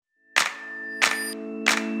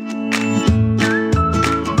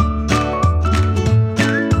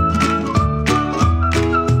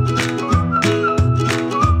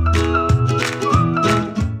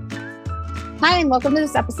welcome to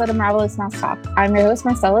this episode of Marvelous Mouse Talk. I'm your host,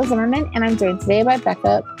 Marcella Zimmerman, and I'm joined today by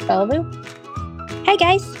Becca Bellevue. Hi,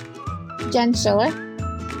 guys. Jen Schiller.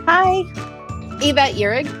 Hi. Yvette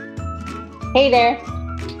Urig. Hey there.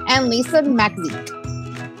 And Lisa Maxzik.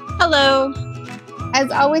 Hello.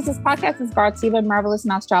 As always, this podcast is brought to you by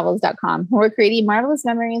MarvelousMouseTravels.com, where we're creating marvelous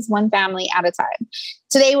memories one family at a time.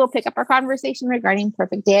 Today, we'll pick up our conversation regarding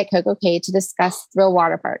Perfect Day at Coco Cay to discuss Thrill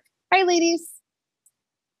Water Park. Hi, ladies.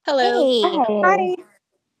 Hello. Hey. Hi.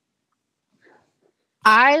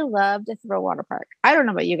 I loved Thrill Water Park. I don't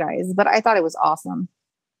know about you guys, but I thought it was awesome.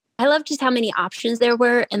 I love just how many options there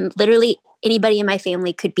were, and literally anybody in my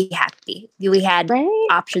family could be happy. We had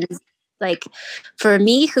options like for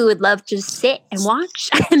me who would love to just sit and watch,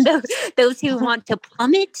 and those who want to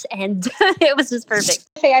plummet, and it was just perfect.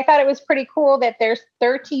 I thought it was pretty cool that there's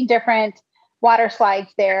 13 different water slides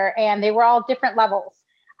there, and they were all different levels.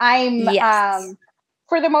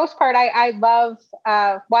 For the most part, I love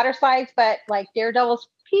water slides, but like Daredevil's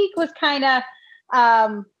Peak was kind of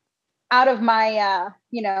out of my,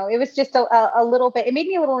 it was just a little bit, it made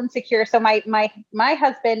me a little insecure. So my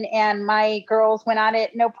husband and my girls went on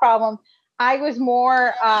it, no problem. I was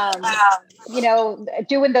more,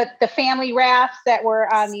 doing the family rafts that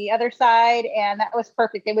were on the other side, and that was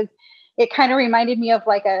perfect. It kind of reminded me of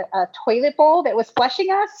like a toilet bowl that was flushing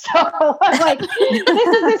us. So I'm like, this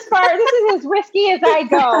is as risky as I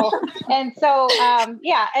go. And so,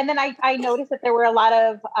 and then I noticed that there were a lot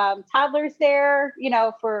of toddlers there,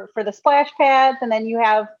 for the splash pads. And then you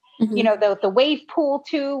have, the wave pool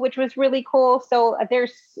too, which was really cool. So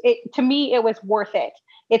to me, it was worth it.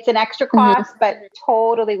 It's an extra cost, but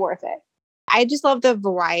totally worth it. I just love the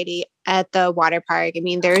variety at the water park. I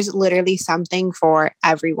mean, there's literally something for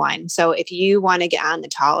everyone. So if you want to get on the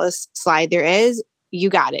tallest slide there is, you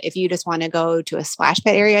got it. If you just want to go to a splash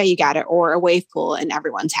pad area, you got it. Or a wave pool and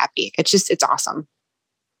everyone's happy. It's awesome.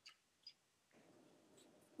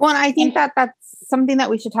 Well, I think that's something that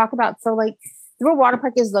we should talk about. So like Thrill Water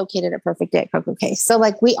Park is located at Perfect Day at Coco Cay. So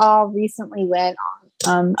like we all recently went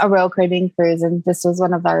on a Royal Caribbean cruise, and this was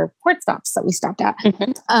one of our port stops that we stopped at.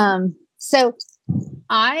 So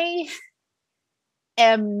I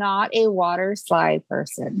am not a water slide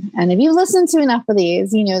person. And if you listen to enough of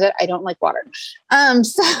these, you know that I don't like water.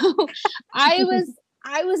 So I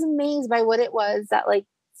was amazed by what it was that like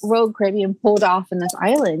Royal Caribbean pulled off in this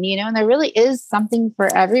island, and there really is something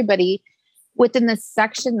for everybody within this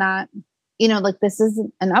section that, like this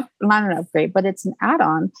isn't not an upgrade, but it's an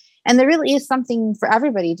add-on. And there really is something for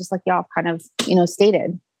everybody, just like y'all kind of,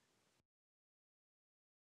 stated.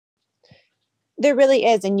 There really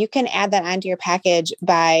is. And you can add that onto your package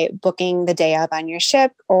by booking the day of on your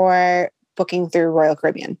ship or booking through Royal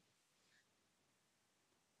Caribbean.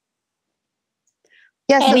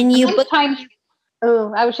 Yes. I mean,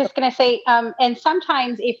 I was just going to say, and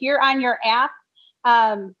sometimes if you're on your app,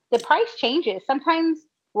 the price changes. Sometimes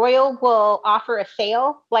Royal will offer a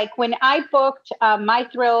sale. Like when I booked my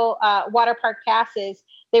Thrill water park passes,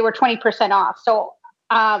 they were 20% off. So,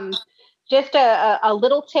 just a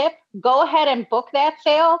little tip, go ahead and book that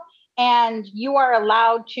sale, and you are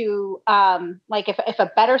allowed to, if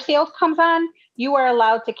a better sale comes on, you are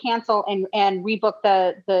allowed to cancel and rebook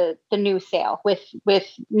the new sale with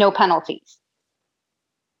no penalties.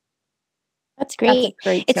 That's great.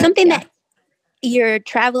 It's something that your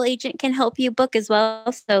travel agent can help you book as well.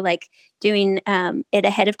 So like doing it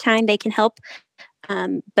ahead of time, they can help.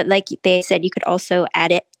 But like they said, you could also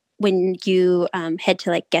add it when you head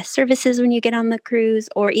to like guest services when you get on the cruise,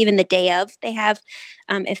 or even the day of they have,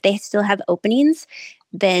 if they still have openings,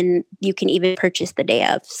 then you can even purchase the day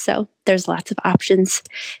of. So there's lots of options.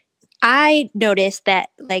 I noticed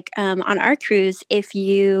that like on our cruise, if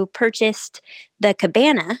you purchased the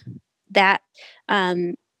cabana, that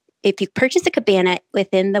if you purchase a cabana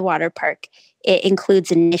within the water park, it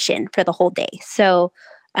includes admission for the whole day. So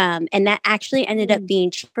and that actually ended up being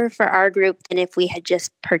cheaper for our group than if we had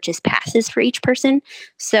just purchased passes for each person.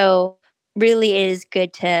 So really it is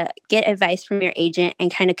good to get advice from your agent and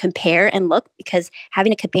kind of compare and look, because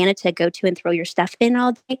having a cabana to go to and throw your stuff in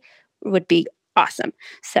all day would be awesome.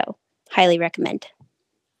 So highly recommend.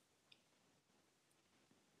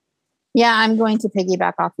 Yeah, I'm going to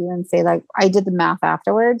piggyback off you and say like I did the math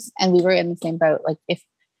afterwards, and we were in the same boat. Like if,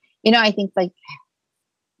 I think like,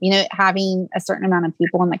 having a certain amount of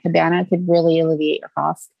people in the cabana could really alleviate your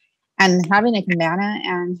cost. And having a cabana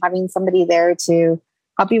and having somebody there to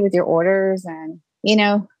help you with your orders, and,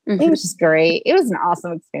 it was just great. It was an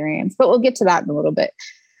awesome experience, but we'll get to that in a little bit.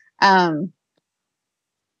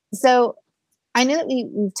 So I know that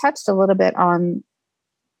we've touched a little bit on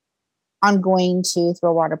going to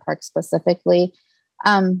Thrill Water Park specifically.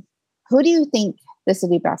 who do you think this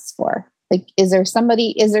would be best for? Like, is there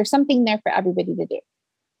something there for everybody to do?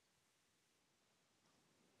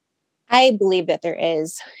 I believe that there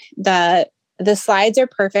is. The slides are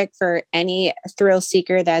perfect for any thrill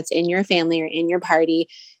seeker that's in your family or in your party.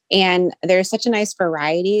 And there's such a nice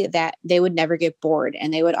variety that they would never get bored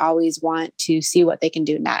and they would always want to see what they can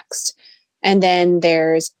do next. And then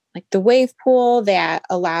there's like the wave pool that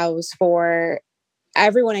allows for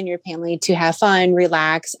everyone in your family to have fun,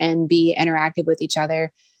 relax, and be interactive with each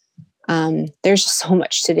other. There's just so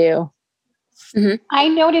much to do. Mm-hmm. I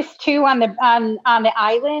noticed too on the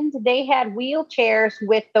island they had wheelchairs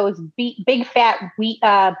with those big fat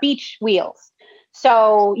beach wheels,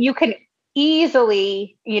 so you can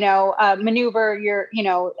easily maneuver your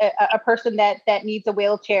a person that needs a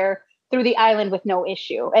wheelchair through the island with no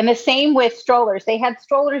issue. And the same with strollers. They had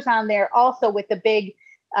strollers on there also with the big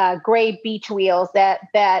gray beach wheels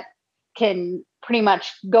that can pretty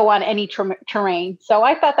much go on any terrain. So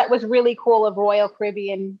I thought that was really cool of Royal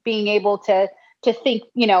Caribbean being able to think,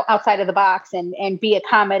 outside of the box and be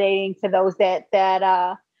accommodating to those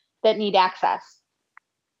that need access.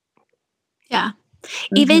 Yeah.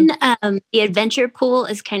 Mm-hmm. Even the adventure pool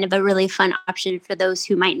is kind of a really fun option for those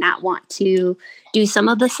who might not want to do some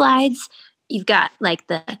of the slides. You've got like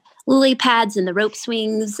the lily pads and the rope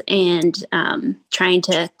swings and trying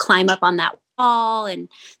to climb up on that wall. And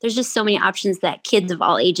there's just so many options that kids of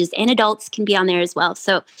all ages and adults can be on there as well.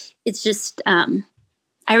 So it's just, I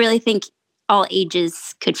really think all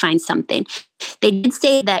ages could find something. They did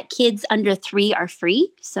say that kids under 3 are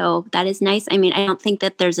free. So that is nice. I mean, I don't think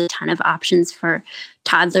that there's a ton of options for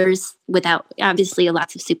toddlers without obviously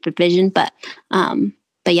lots of supervision, but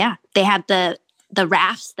yeah, they have the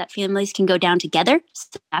rafts that families can go down together.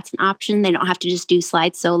 So that's an option. They don't have to just do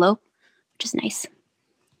slides solo, which is nice.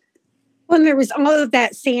 When there was all of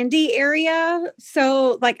that sandy area.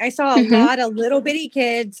 So like I saw a lot of little bitty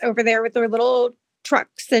kids over there with their little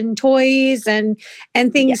trucks and toys and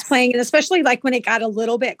things playing. And especially like when it got a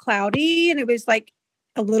little bit cloudy and it was like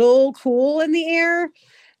a little cool in the air,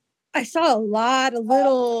 I saw a lot of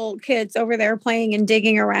little kids over there playing and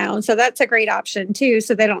digging around. So that's a great option too.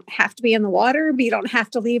 So they don't have to be in the water, but you don't have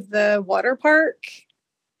to leave the water park.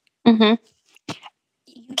 Mm-hmm.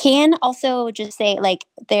 You can also just say like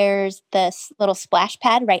there's this little splash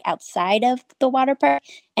pad right outside of the water park.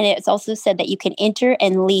 And it's also said that you can enter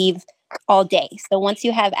and leave all day. So once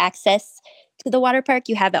you have access to the water park,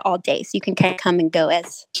 you have it all day. So you can kind of come and go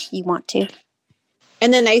as you want to.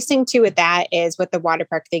 And the nice thing too with that is with the water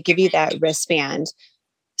park, they give you that wristband.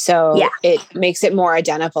 So it makes it more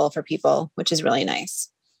identifiable for people, which is really nice.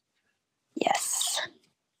 Yes.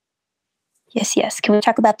 Yes. Can we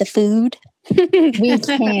talk about the food? We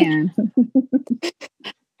can.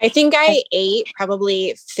 I think I ate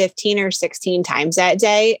probably 15 or 16 times that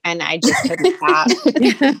day and I just couldn't stop.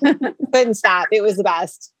 Couldn't stop. It was the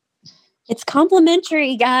best. It's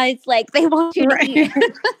complimentary, guys. Like they want you to eat.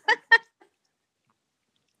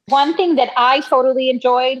 One thing that I totally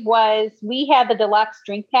enjoyed was we had the deluxe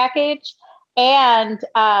drink package. And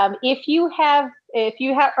if you have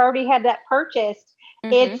already had that purchased,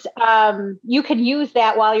 it's you can use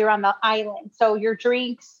that while you're on the island. So your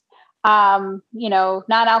drinks,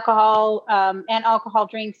 non-alcohol and alcohol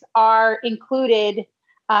drinks are included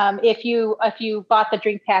if you bought the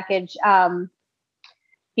drink package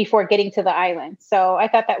before getting to the island. So I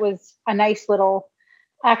thought that was a nice little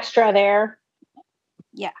extra there.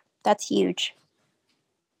 Yeah, that's huge.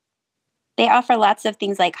 They offer lots of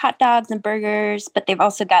things like hot dogs and burgers, but they've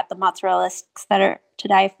also got the mozzarella sticks that are to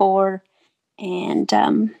die for. And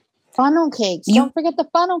funnel cakes. Don't forget the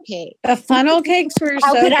funnel cake. The funnel cakes were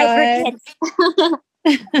so good.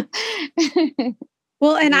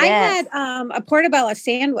 Well, and I had a portobello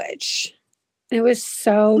sandwich. It was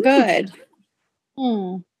so good.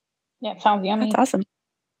 Yeah, it sounds yummy. That's awesome.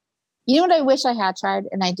 You know what I wish I had tried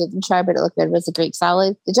and I didn't try, but it looked good, was a Greek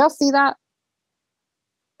salad. Did y'all see that?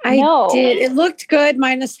 I did. It looked good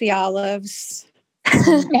minus the olives.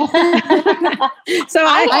 So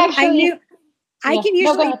I knew I can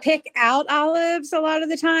usually pick out olives a lot of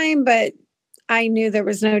the time, but I knew there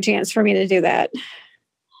was no chance for me to do that.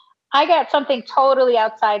 I got something totally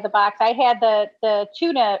outside the box. I had the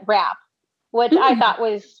tuna wrap, which I thought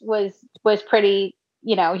was pretty,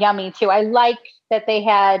 yummy too. I like that they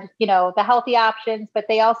had, the healthy options, but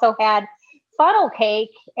they also had funnel cake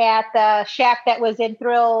at the shack that was in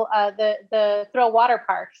Thrill, the Thrill Water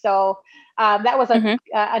Park. So that was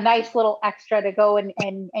a nice little extra to go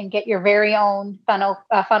and get your very own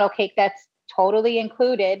funnel cake that's totally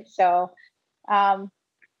included. So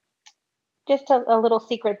just a little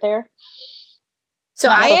secret there. So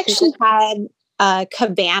I actually had a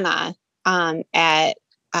cabana at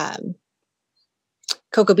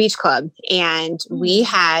Cocoa Beach Club, and we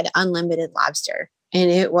had unlimited lobster,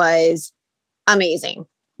 and it was amazing.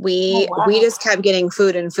 We just kept getting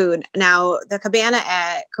food and food. Now the cabana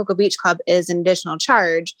at Cocoa Beach Club is an additional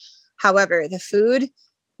charge. However, the food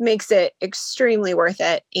makes it extremely worth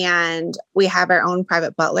it. And we have our own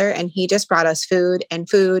private butler, and he just brought us food and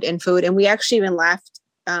food and food. And we actually even left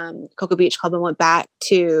Cocoa Beach Club and went back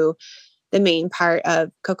to the main part of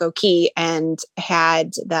Cocoa Key and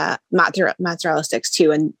had the mozzarella sticks too.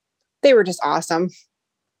 And they were just awesome.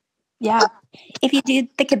 Yeah. If you do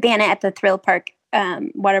the cabana at the Thrill Park,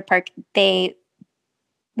 water park, they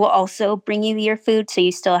will also bring you your food. So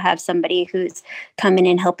you still have somebody who's coming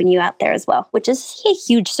and helping you out there as well, which is a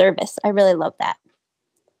huge service. I really love that.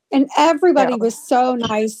 And everybody was so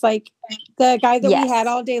nice. Like the guy that we had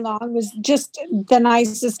all day long was just the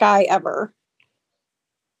nicest guy ever.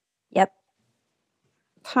 Yep.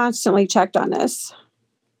 Constantly checked on us.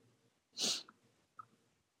 It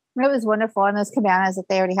was wonderful. And those cabanas, that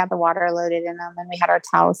they already had the water loaded in them, and we had our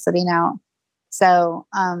towels sitting out. So,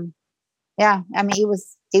 yeah, I mean, it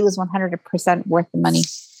was 100% worth the money.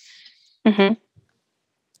 Mm-hmm.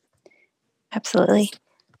 Absolutely.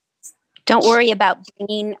 Don't worry about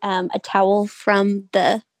bringing a towel from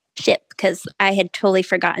the ship, because I had totally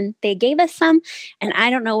forgotten. They gave us some, and I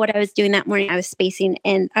don't know what I was doing that morning. I was spacing,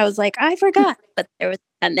 and I was like, I forgot, but there was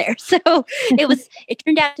none there. So it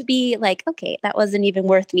turned out to be like, okay, that wasn't even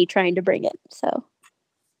worth me trying to bring it. So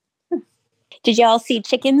did y'all see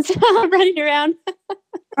chickens running around?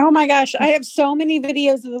 Oh my gosh. I have so many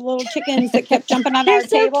videos of the little chickens that kept jumping on our so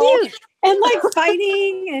table cute. and like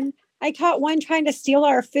fighting. And I caught one trying to steal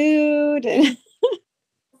our food. And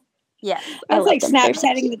Yes. I was like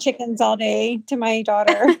Snapchatting the chickens all day to my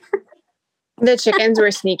daughter. The chickens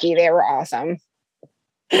were sneaky. They were awesome.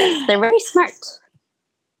 They're very smart.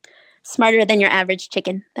 Smarter than your average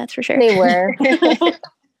chicken. That's for sure. They were.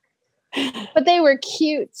 But they were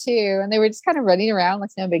cute too. And they were just kind of running around like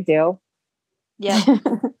no big deal. Yeah.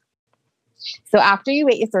 So after you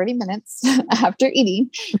wait your 30 minutes after eating,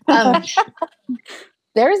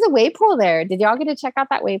 there is a wave pool there. Did y'all get to check out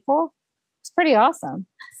that wave pool? It's pretty awesome.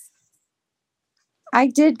 I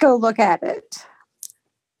did go look at it.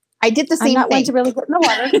 I did the same I'm not thing. one to really get in the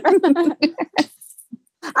water.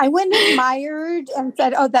 I went and admired and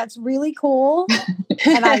said, oh, that's really cool.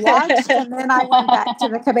 And I watched, and then I went back to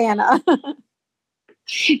the cabana.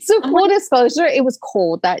 So full disclosure, it was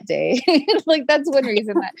cold that day. Like that's one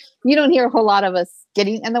reason that you don't hear a whole lot of us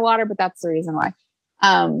getting in the water, but that's the reason why.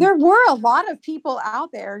 There were a lot of people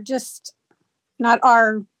out there, just not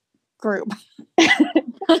our group.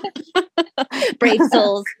 Brave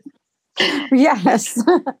souls. Yes.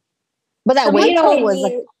 But that wave pool was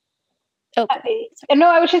like, no,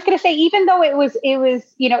 I was just going to say, even though it was,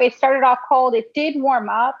 it started off cold, it did warm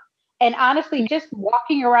up. And honestly, just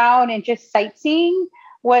walking around and just sightseeing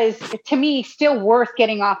was, to me, still worth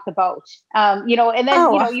getting off the boat. And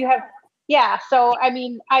then, you have, so, I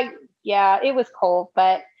mean, it was cold,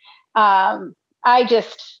 but the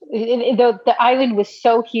island was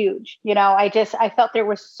so huge, I felt there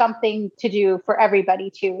was something to do for everybody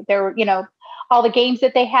too. There were, all the games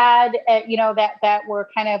that they had, that were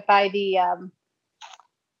kind of by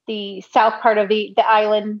the south part of the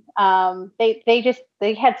island.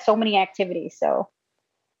 They had so many activities. So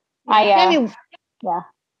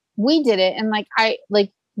we did it. And I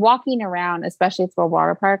walking around, especially to a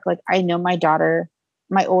water park. Like I know my daughter,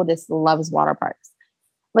 my oldest, loves water parks.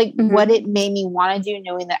 Like what it made me want to do,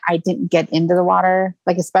 knowing that I didn't get into the water,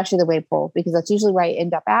 like especially the wave pool, because that's usually where I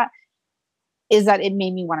end up at, is that it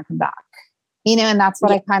made me want to come back. And that's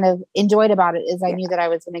what I kind of enjoyed about it, is I knew that I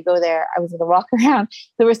was going to go there. I was going to walk around.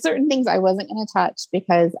 There were certain things I wasn't going to touch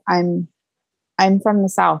because I'm from the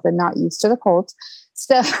South and not used to the cold.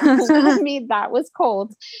 So for me, that was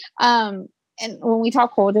cold. And when we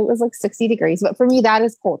talk cold, it was like 60 degrees, but for me, that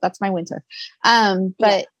is cold. That's my winter.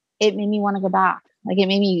 But it made me want to go back. Like it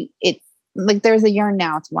made me, there's a yearn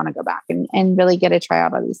now to want to go back and really get a try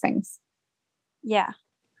out of these things. Yeah.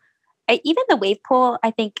 Even the wave pool,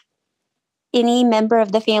 I think any member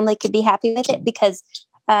of the family could be happy with it, because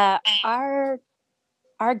our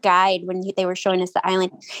guide, when they were showing us the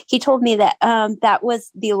island, he told me that that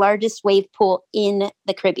was the largest wave pool in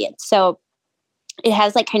the Caribbean. So it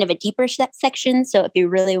has like kind of a deeper section. So if you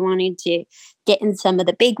really wanted to get in some of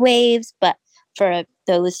the big waves, but for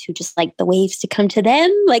those who just like the waves to come to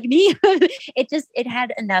them, like me, it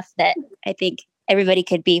had enough that I think everybody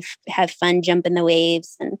could have fun jumping the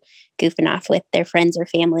waves and goofing off with their friends or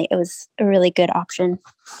family. It was a really good option.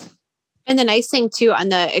 And the nice thing too, on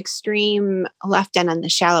the extreme left end, on the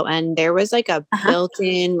shallow end, there was like a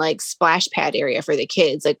built-in like splash pad area for the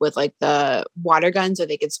kids, like with like the water guns so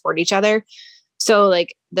they could support each other. So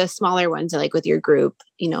like the smaller ones, like with your group,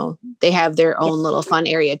 you know, they have their own little fun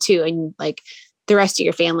area too. And like the rest of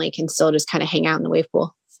your family can still just kind of hang out in the wave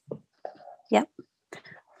pool. Yep.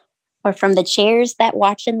 Or from the chairs that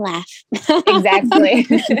watch and laugh. Exactly.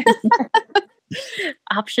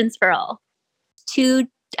 Options for all. 2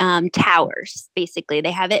 towers, basically. They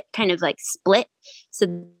have it kind of like split.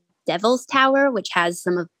 So Devil's Tower, which has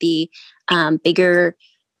some of the bigger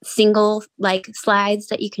single like slides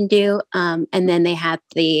that you can do. And then they have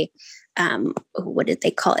the, what did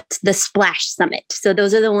they call it? The Splash Summit. So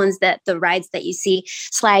those are the ones that the rides that you see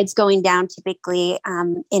slides going down typically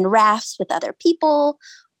in rafts with other people,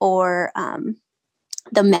 or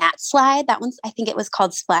the mat slide. That one's, I think it was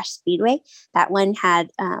called Splash Speedway. That one had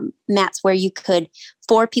mats where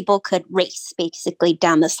 4 people could race basically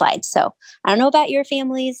down the slide. So I don't know about your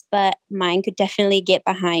families, but mine could definitely get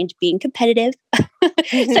behind being competitive.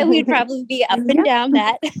 So we'd probably be up and down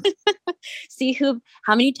that, see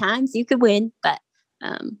how many times you could win. But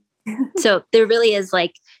so there really is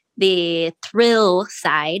like the thrill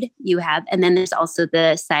side you have. And then there's also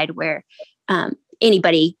the side where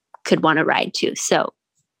anybody could want to ride too. So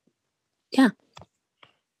yeah.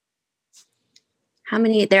 How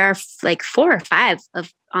many? There are like 4 or 5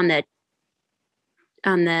 on the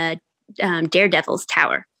Daredevil's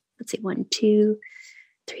Tower. Let's see, 1, 2,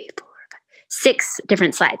 3, 4, 5, 6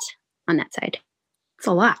 different slides on that side. It's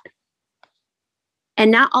a lot.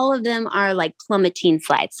 And not all of them are like plummeting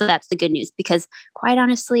slides. So that's the good news, because quite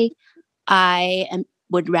honestly,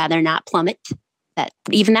 would rather not plummet.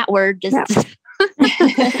 Even that word just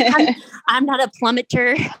I'm not a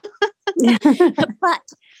plummeter, but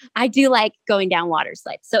I do like going down water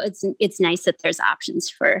slides. So it's nice that there's options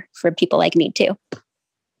for people like me too.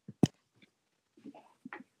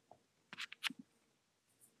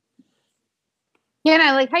 Yeah, and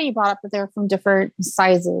I like how you brought up that they're from different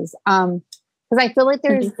sizes. Because I feel like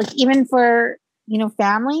there's like, even for, you know,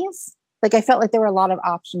 families, like I felt like there were a lot of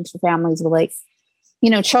options for families with like, you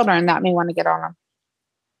know, children that may want to get on them.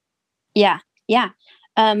 Yeah. Yeah.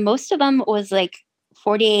 Most of them was like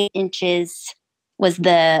 48 inches was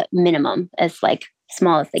the minimum, as like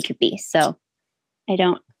small as they could be. So I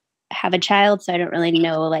don't have a child, so I don't really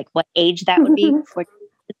know like what age that would be.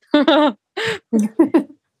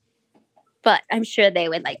 But I'm sure they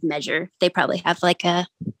would like measure. They probably have like a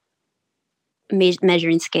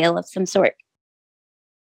measuring scale of some sort.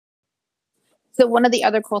 So one of the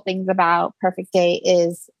other cool things about Perfect Day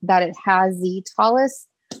is that it has the tallest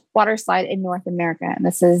water slide in North America. And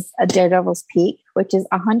this is a Daredevil's Peak, which is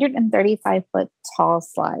 135-foot tall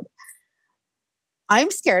slide. I'm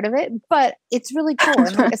scared of it, but it's really cool.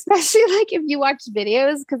 And like, especially like if you watch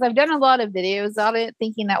videos, because I've done a lot of videos on it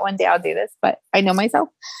thinking that one day I'll do this, but I know myself.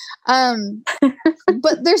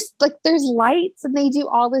 But there's lights and they do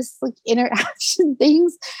all this like interaction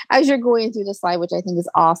things as you're going through the slide, which I think is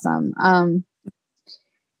awesome.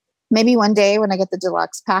 Maybe one day when I get the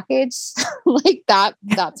deluxe package, like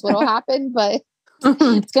that's what'll happen. But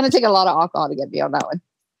it's going to take a lot of alcohol to get me on that one.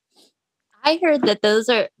 I heard that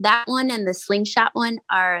that one and the slingshot one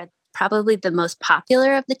are probably the most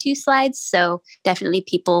popular of the 2 slides. So definitely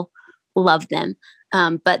people love them.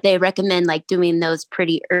 But they recommend like doing those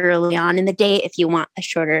pretty early on in the day if you want a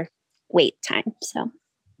shorter wait time. So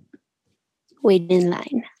wait in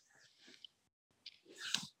line.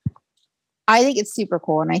 I think it's super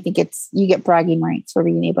cool. And I think you get bragging rights for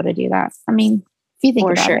being able to do that. I mean, if you think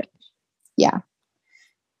about it. Yeah.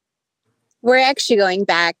 We're actually going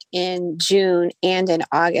back in June and in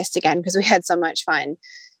August again because we had so much fun.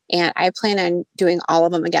 And I plan on doing all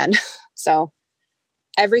of them again. So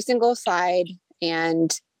every single slide,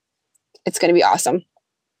 and it's going to be awesome.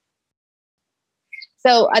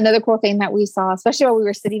 So another cool thing that we saw, especially while we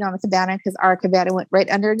were sitting on the cabana, because our cabana went right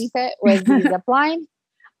underneath it, was the zip line.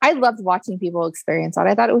 I loved watching people experience that.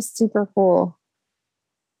 I thought it was super cool.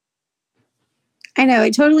 I know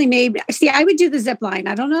it totally I would do the zip line.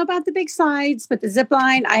 I don't know about the big slides, but the zip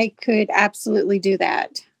line, I could absolutely do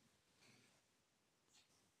that.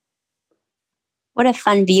 What a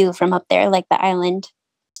fun view from up there, like the island.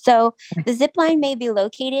 So the zip line may be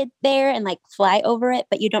located there and like fly over it,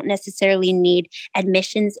 but you don't necessarily need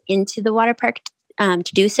admissions into the water park to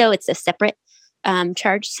do so. It's a separate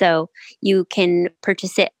charge. So you can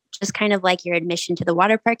purchase it just kind of like your admission to the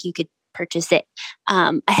water park. You could purchase it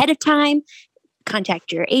ahead of time,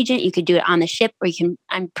 contact your agent. You could do it on the ship, or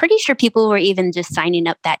I'm pretty sure people were even just signing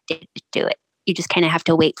up that day to do it. You just kind of have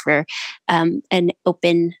to wait for an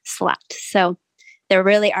open slot. So there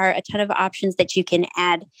really are a ton of options that you can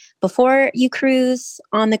add before you cruise,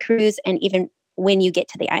 on the cruise, and even when you get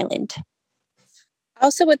to the island.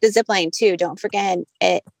 Also with the zip line too, don't forget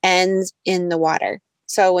it ends in the water.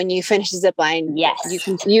 So when you finish the zip line, yes,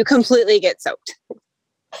 you completely get soaked.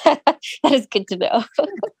 That is good to know.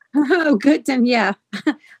 Oh, good. Then, yeah,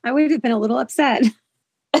 I would have been a little upset.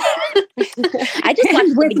 I just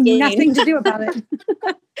watched with nothing to do about it.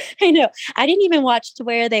 I know. I didn't even watch to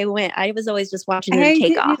where they went. I was always just watching them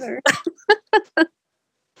take off.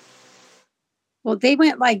 Well, they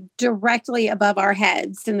went like directly above our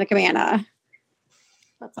heads in the cabana.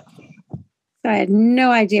 That's awesome. So I had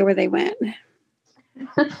no idea where they went.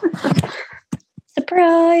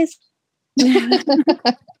 Surprise.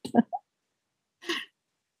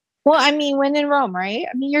 Well, I mean, when in Rome, right?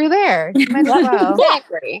 I mean, you're there. You might as well.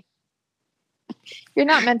 Exactly. You're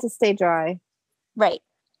not meant to stay dry. Right.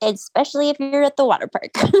 Especially if you're at the water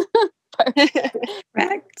park.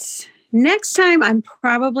 Correct. Next time, I'm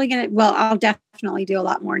probably going to, I'll definitely do a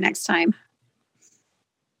lot more next time.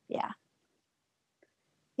 Yeah.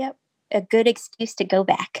 Yep. A good excuse to go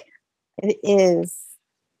back. It is.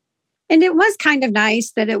 And it was kind of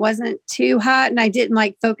nice that it wasn't too hot and I didn't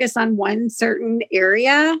like focus on one certain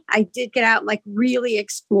area. I did get out and like really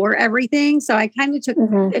explore everything. So I kind of took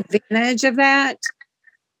advantage of that.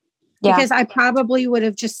 Yeah. Because I probably would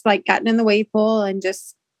have just like gotten in the wave pool and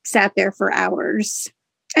just sat there for hours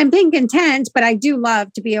and been content. But I do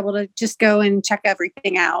love to be able to just go and check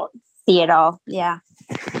everything out. See it all. Yeah.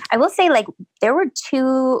 I will say like there were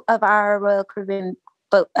 2 of our Royal Caribbean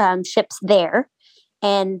boat ships there.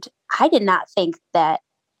 And I did not think that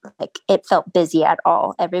like it felt busy at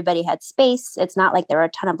all. Everybody had space. It's not like there were a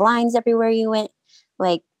ton of lines everywhere you went.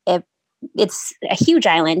 Like it's a huge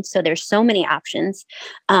island, so there's so many options.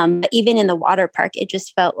 But even in the water park, it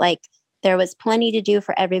just felt like there was plenty to do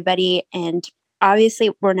for everybody. And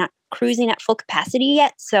obviously, we're not cruising at full capacity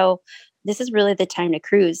yet, so this is really the time to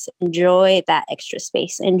cruise. Enjoy that extra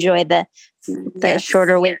space. Enjoy the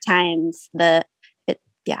shorter wait times. It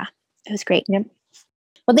was great. Yep.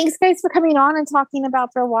 Well, thanks guys for coming on and talking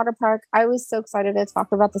about Thrill Water Park. I was so excited to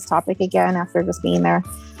talk about this topic again after just being there.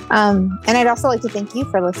 And I'd also like to thank you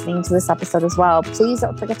for listening to this episode as well. Please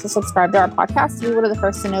don't forget to subscribe to our podcast to be one of the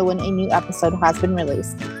first to know when a new episode has been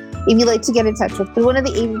released. If you'd like to get in touch with one of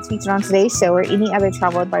the agents featured on today's show or any other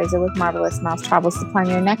travel advisor with Marvelous Mouse Travels to plan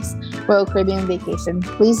your next Royal Caribbean vacation,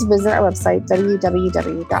 please visit our website,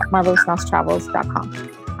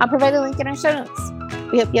 www.marvelousmousetravels.com. I'll provide a link in our show notes.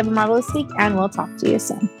 We hope you have a marvelous week and we'll talk to you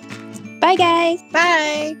soon. Bye, guys.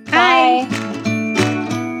 Bye. Bye.